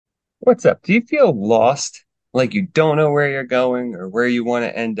What's up? Do you feel lost? Like you don't know where you're going or where you want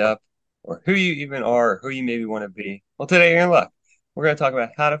to end up or who you even are or who you maybe want to be? Well, today you're in luck. We're going to talk about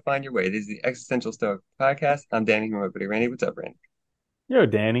how to find your way. This is the Existential Stoic Podcast. I'm Danny from my buddy Randy. What's up, Randy? Yo,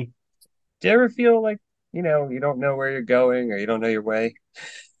 Danny. Do you ever feel like, you don't know where you're going or you don't know your way?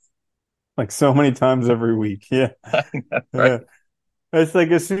 Like so many times every week. Yeah. I know, right? Yeah. It's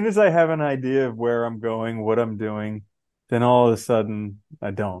like as soon as I have an idea of where I'm going, what I'm doing, then all of a sudden I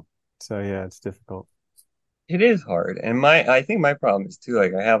don't. So yeah, it's difficult. It is hard. And I think my problem is too,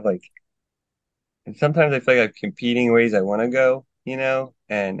 like I have like, and sometimes I feel like I have competing ways I want to go,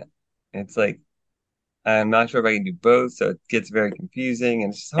 and it's like, I'm not sure if I can do both, so it gets very confusing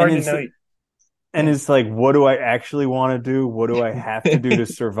and it's just And hard to it's know. and Yeah. it's like, what do I actually want to do? What do I have to do to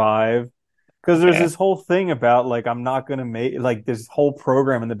survive? Because there's Yeah. this whole thing about like I'm not gonna make like this whole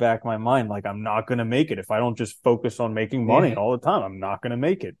program in the back of my mind, like I'm not gonna make it if I don't just focus on making money Yeah. all the time. I'm not gonna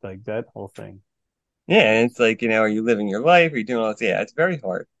make it. Like that whole thing. Yeah. And it's like, are you living your life? Are you doing all this? Yeah, it's very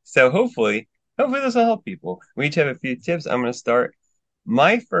hard. So hopefully this will help people. We each have a few tips. I'm going to start.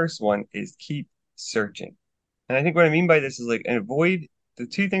 My first one is keep searching. And I think what I mean by this is like, and avoid the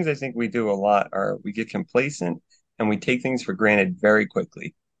two things I think we do a lot are we get complacent and we take things for granted very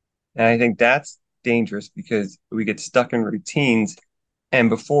quickly. And I think that's dangerous because we get stuck in routines. And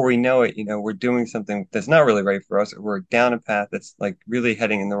before we know it, we're doing something that's not really right for us, or we're down a path that's like really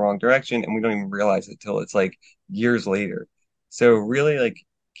heading in the wrong direction, and we don't even realize it till it's like years later. So really like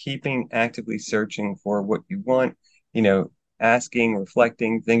keeping actively searching for what you want, you know, asking,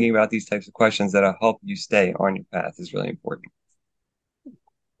 reflecting, thinking about these types of questions that'll help you stay on your path is really important.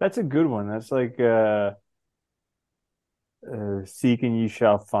 That's a good one. That's like seek and ye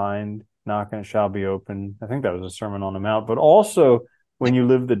shall find, knock and it shall be open. I think that was a Sermon on the Mount. But also, when you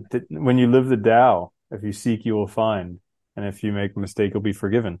live the Tao, if you seek, you will find, and if you make a mistake, you'll be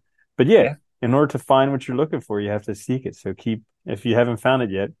forgiven. But yeah, Yeah. in order to find what you're looking for, you have to seek it. So keep, if you haven't found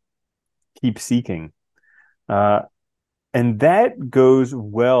it yet, keep seeking. Uh, and that goes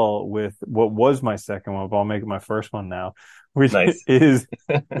well with what was my second one, but I'll make it my first one now, which Nice. is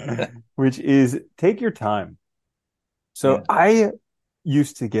which is take your time. Yeah. So I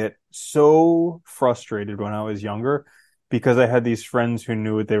used to get so frustrated when I was younger because I had these friends who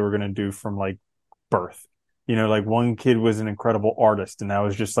knew what they were going to do from like birth. Like one kid was an incredible artist and that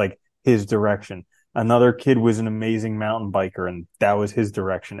was just like his direction. Another kid was an amazing mountain biker and that was his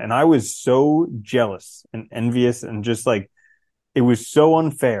direction. And I was so jealous and envious and just like it was so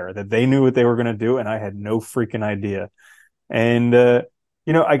unfair that they knew what they were going to do and I had no freaking idea. And,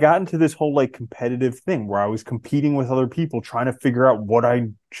 I got into this whole like competitive thing where I was competing with other people trying to figure out what I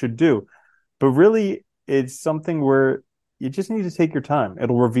should do. But really, it's something where you just need to take your time.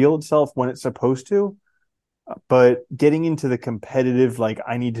 It'll reveal itself when it's supposed to. But getting into the competitive, like,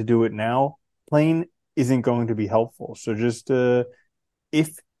 I need to do it now, plane isn't going to be helpful. So just, if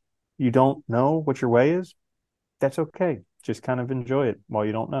you don't know what your way is, that's okay. Just kind of enjoy it while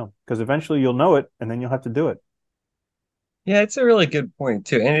you don't know, because eventually you'll know it and then you'll have to do it. Yeah, it's a really good point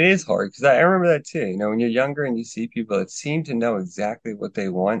too. And it is hard because I remember that too. When you're younger and you see people that seem to know exactly what they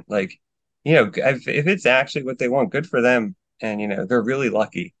want, like, if it's actually what they want, good for them. And, they're really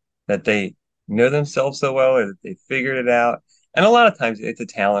lucky that they know themselves so well or that they figured it out. And a lot of times it's a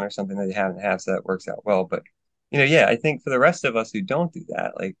talent or something that they haven't had, so that works out well. But, yeah, I think for the rest of us who don't do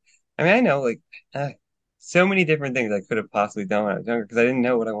that, like, I mean, I know like so many different things I could have possibly done when I was younger because I didn't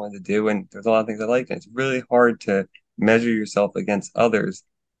know what I wanted to do. And there's a lot of things I liked. And it's really hard to measure yourself against others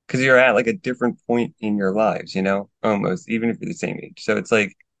because you're at like a different point in your lives, almost, even if you're the same age. So it's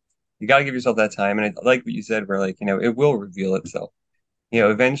like you got to give yourself that time. And I like what you said, where like, it will reveal itself.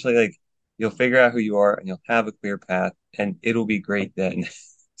 Eventually, like you'll figure out who you are and you'll have a clear path and it'll be great then.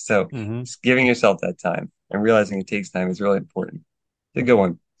 So Mm-hmm. just giving yourself that time and realizing it takes time is really important. It's a good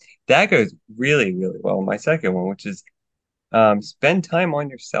one. That goes really, really well. My second one, which is spend time on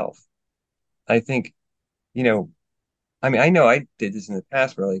yourself. I think, you know, I mean, I know I did this in the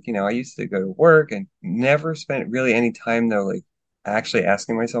past where like, I used to go to work and never spent really any time though, like actually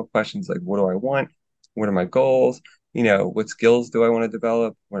asking myself questions like, what do I want? What are my goals? What skills do I want to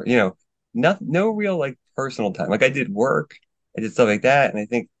develop? No real like personal time. Like I did work, I did stuff like that. And I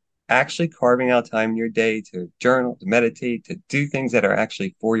think actually carving out time in your day to journal, to meditate, to do things that are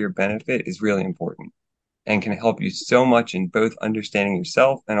actually for your benefit is really important and can help you so much in both understanding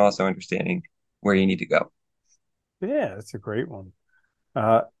yourself and also understanding where you need to go. Yeah, that's a great one.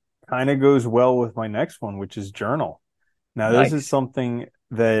 Uh, Kind of goes well with my next one, which is journal. Now, this is Nice. something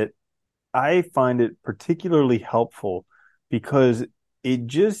that I find it particularly helpful because it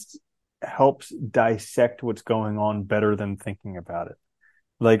just helps dissect what's going on better than thinking about it.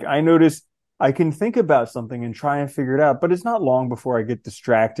 Like I notice I can think about something and try and figure it out, but it's not long before I get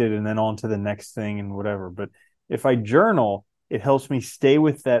distracted and then on to the next thing and whatever. But if I journal, it helps me stay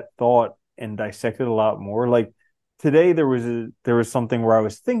with that thought and dissect it a lot more. Like today there was something where I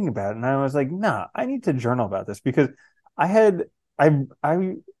was thinking about it and I was like, nah, I need to journal about this because I had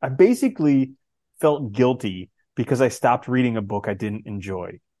I basically felt guilty because I stopped reading a book I didn't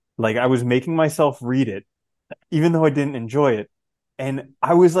enjoy. Like I was making myself read it even though I didn't enjoy it. And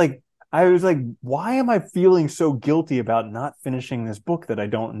I was like, why am I feeling so guilty about not finishing this book that I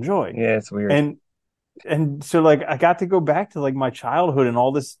don't enjoy? Yeah, it's weird. And so like I got to go back to like my childhood and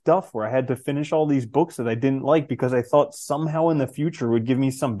all this stuff where I had to finish all these books that I didn't like because I thought somehow in the future would give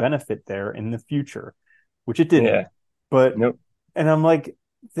me some benefit there in the future, which it didn't. Yeah. But Nope. and I'm like,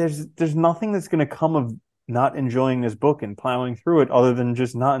 there's nothing that's going to come of not enjoying this book and plowing through it other than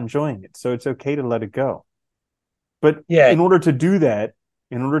just not enjoying it. So it's okay to let it go. But Yeah. in order to do that,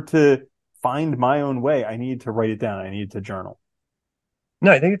 in order to find my own way, I needed to write it down. I needed to journal.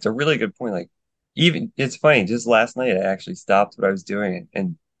 No, I think it's a really good point. Like, even it's funny, just last night I actually stopped what I was doing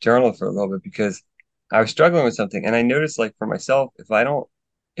and journaled for a little bit because I was struggling with something. And I noticed, like, for myself, if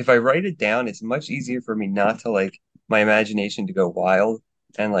I write it down, it's much easier for me not to like my imagination to go wild.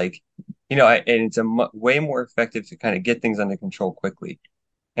 And, like, and it's way more effective to kind of get things under control quickly.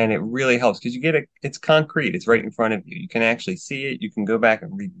 And it really helps because it's concrete, it's right in front of you. You can actually see it. You can go back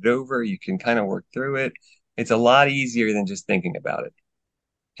and read it over. You can kind of work through it. It's a lot easier than just thinking about it.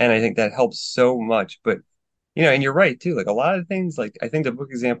 And I think that helps so much. But, and you're right too. Like a lot of things, like I think the book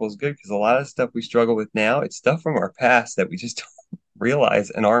example is good because a lot of stuff we struggle with now, it's stuff from our past that we just don't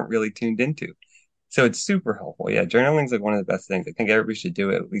realize and aren't really tuned into. So it's super helpful. Yeah, journaling's like one of the best things. I think everybody should do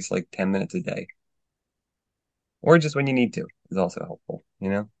it at least like 10 minutes a day. Or just when you need to is also helpful.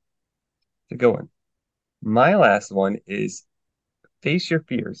 It's a good one. My last one is face your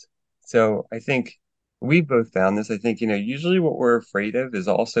fears. So I think we both found this. I think, usually what we're afraid of is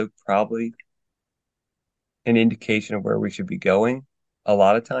also probably an indication of where we should be going a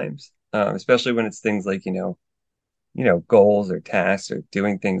lot of times, especially when it's things like, goals or tasks or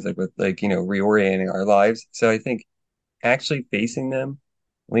doing things like with like, reorienting our lives. So I think actually facing them,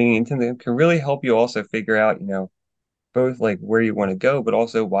 leaning into them can really help you also figure out, both like where you want to go, but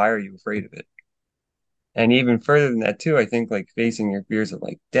also why are you afraid of it? And even further than that too, I think like facing your fears of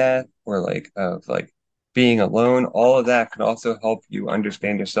like death or like of like being alone, all of that can also help you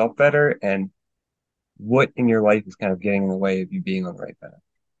understand yourself better and what in your life is kind of getting in the way of you being on the right path.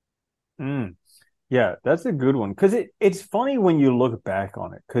 Mm. Yeah, that's a good one. Because it's funny when you look back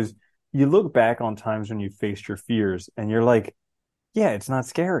on it, because you look back on times when you faced your fears and you're like, yeah, it's not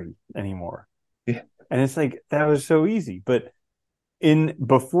scary anymore. Yeah. And it's like, that was so easy. But in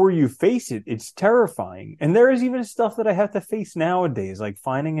before you face it, it's terrifying. And there is even stuff that I have to face nowadays, like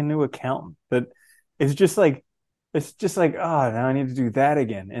finding a new accountant that is just like, it's just like, oh, now I need to do that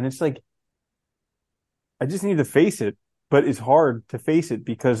again. And it's like, I just need to face it, but it's hard to face it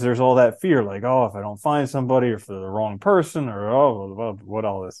because there's all that fear, like, oh, if I don't find somebody or for the wrong person or oh, what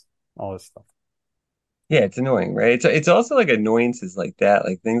all this stuff. Yeah, it's annoying, right? It's also like annoyances like that,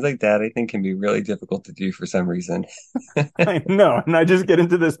 like things like that I think can be really difficult to do for some reason. I know, and I just get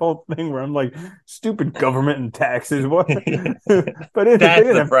into this whole thing where I'm like, stupid government and taxes. What? But if they That's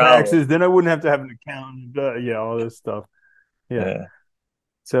didn't the have problem. taxes, then I wouldn't have to have an accountant. Yeah, all this stuff. Yeah. Yeah.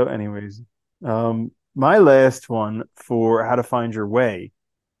 So, anyways, my last one for how to find your way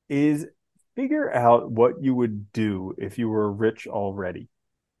is figure out what you would do if you were rich already.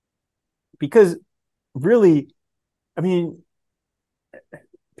 Because really, I mean,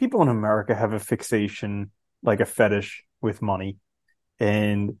 people in America have a fixation, like a fetish with money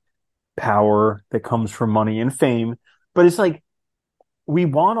and power that comes from money and fame. But it's like we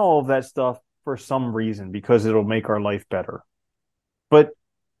want all of that stuff for some reason because it'll make our life better. But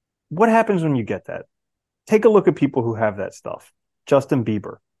what happens when you get that? Take a look at people who have that stuff. Justin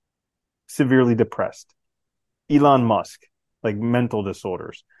Bieber, severely depressed. Elon Musk, like mental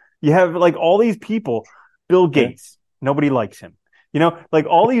disorders. You have like all these people, Bill Yeah. Gates, nobody likes him. Like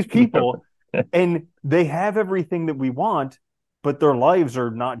all these people, and they have everything that we want, but their lives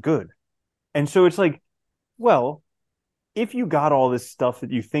are not good. And so it's like, well, if you got all this stuff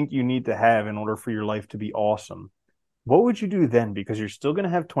that you think you need to have in order for your life to be awesome, what would you do then? Because you're still going to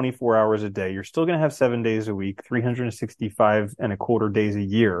have 24 hours a day. You're still going to have 7 days a week, 365 and a quarter days a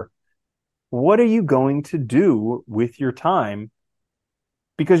year. What are you going to do with your time?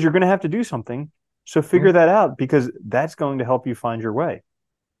 Because you're going to have to do something. So Yeah. figure that out because that's going to help you find your way.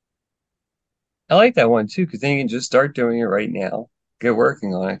 I like that one too, because then you can just start doing it right now, get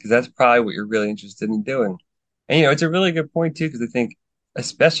working on it, because that's probably what you're really interested in doing. And it's a really good point too, because I think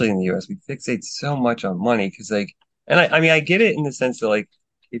especially in the US, we fixate so much on money because like, and I mean, I get it in the sense that like,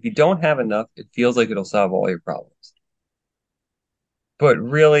 if you don't have enough, it feels like it'll solve all your problems. But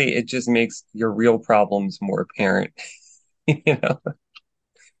really, it just makes your real problems more apparent. You know,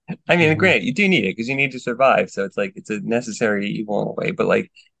 I mean, Hmm. granted, you do need it because you need to survive. So it's like it's a necessary evil in a way. But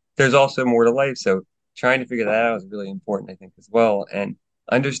like, there's also more to life. So trying to figure that out is really important, I think, as well. And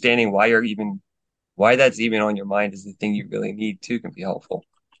understanding why that's even on your mind is the thing you really need too can be helpful.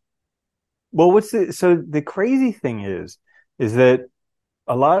 Well, so the crazy thing is that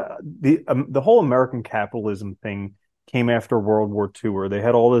a lot the whole American capitalism thing came after World War II, where they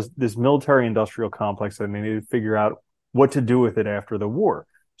had all this military industrial complex and they needed to figure out what to do with it after the war.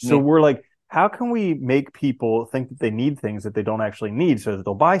 So Yeah, we're like, how can we make people think that they need things that they don't actually need so that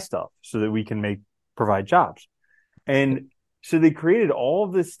they'll buy stuff so that we can make provide jobs? And so they created all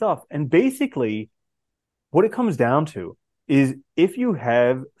of this stuff. And basically, what it comes down to is if you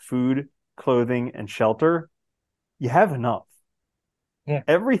have food, clothing, and shelter, you have enough. yeah,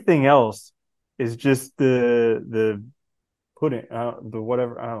 Everything else is just the pudding, the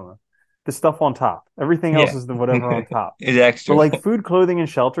whatever, I don't know, the stuff on top. Everything else yeah. is the whatever on top. It's But extra. like food, clothing, and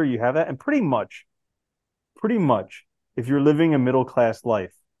shelter, you have that. And pretty much, if you're living a middle class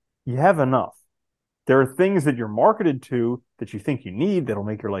life, you have enough. There are things that you're marketed to that you think you need that'll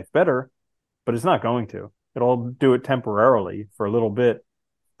make your life better, but it's not going to. It'll do it temporarily for a little bit,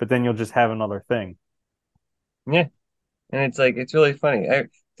 but then you'll just have another thing. Yeah. And it's like it's really funny.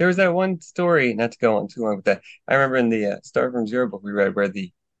 There was that one story, not to go on too long with that. I remember in the Start from Zero book we read where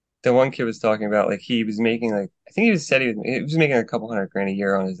the one kid was talking about like he was making like I think he was making a couple hundred grand a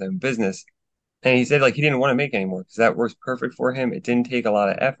year on his own business, and he said like he didn't want to make anymore because that works perfect for him. It didn't take a lot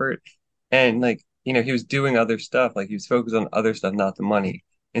of effort, and like he was doing other stuff. Like he was focused on other stuff, not the money,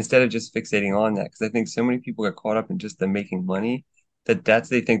 instead of just fixating on that. Because I think so many people get caught up in just the making money that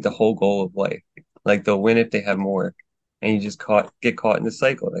they think the whole goal of life. Like they'll win if they have more, and you just get caught in the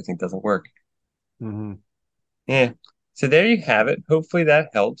cycle that I think doesn't work. Mm-hmm. Yeah. So there you have it. Hopefully that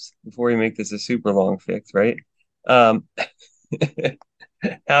helps before we make this a super long fix, right? Um,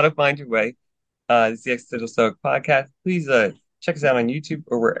 how to find your way. This is the Existential Stoic Podcast. Please check us out on YouTube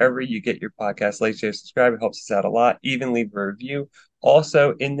or wherever you get your podcast. Like, share, subscribe. It helps us out a lot. Even leave a review.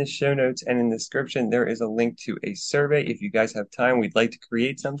 Also, in the show notes and in the description, there is a link to a survey. If you guys have time, we'd like to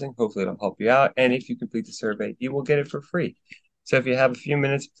create something. Hopefully, it'll help you out. And if you complete the survey, you will get it for free. So if you have a few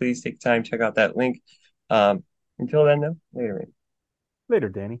minutes, please take time, check out that link. Um, until then, though, later. Later,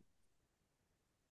 Danny.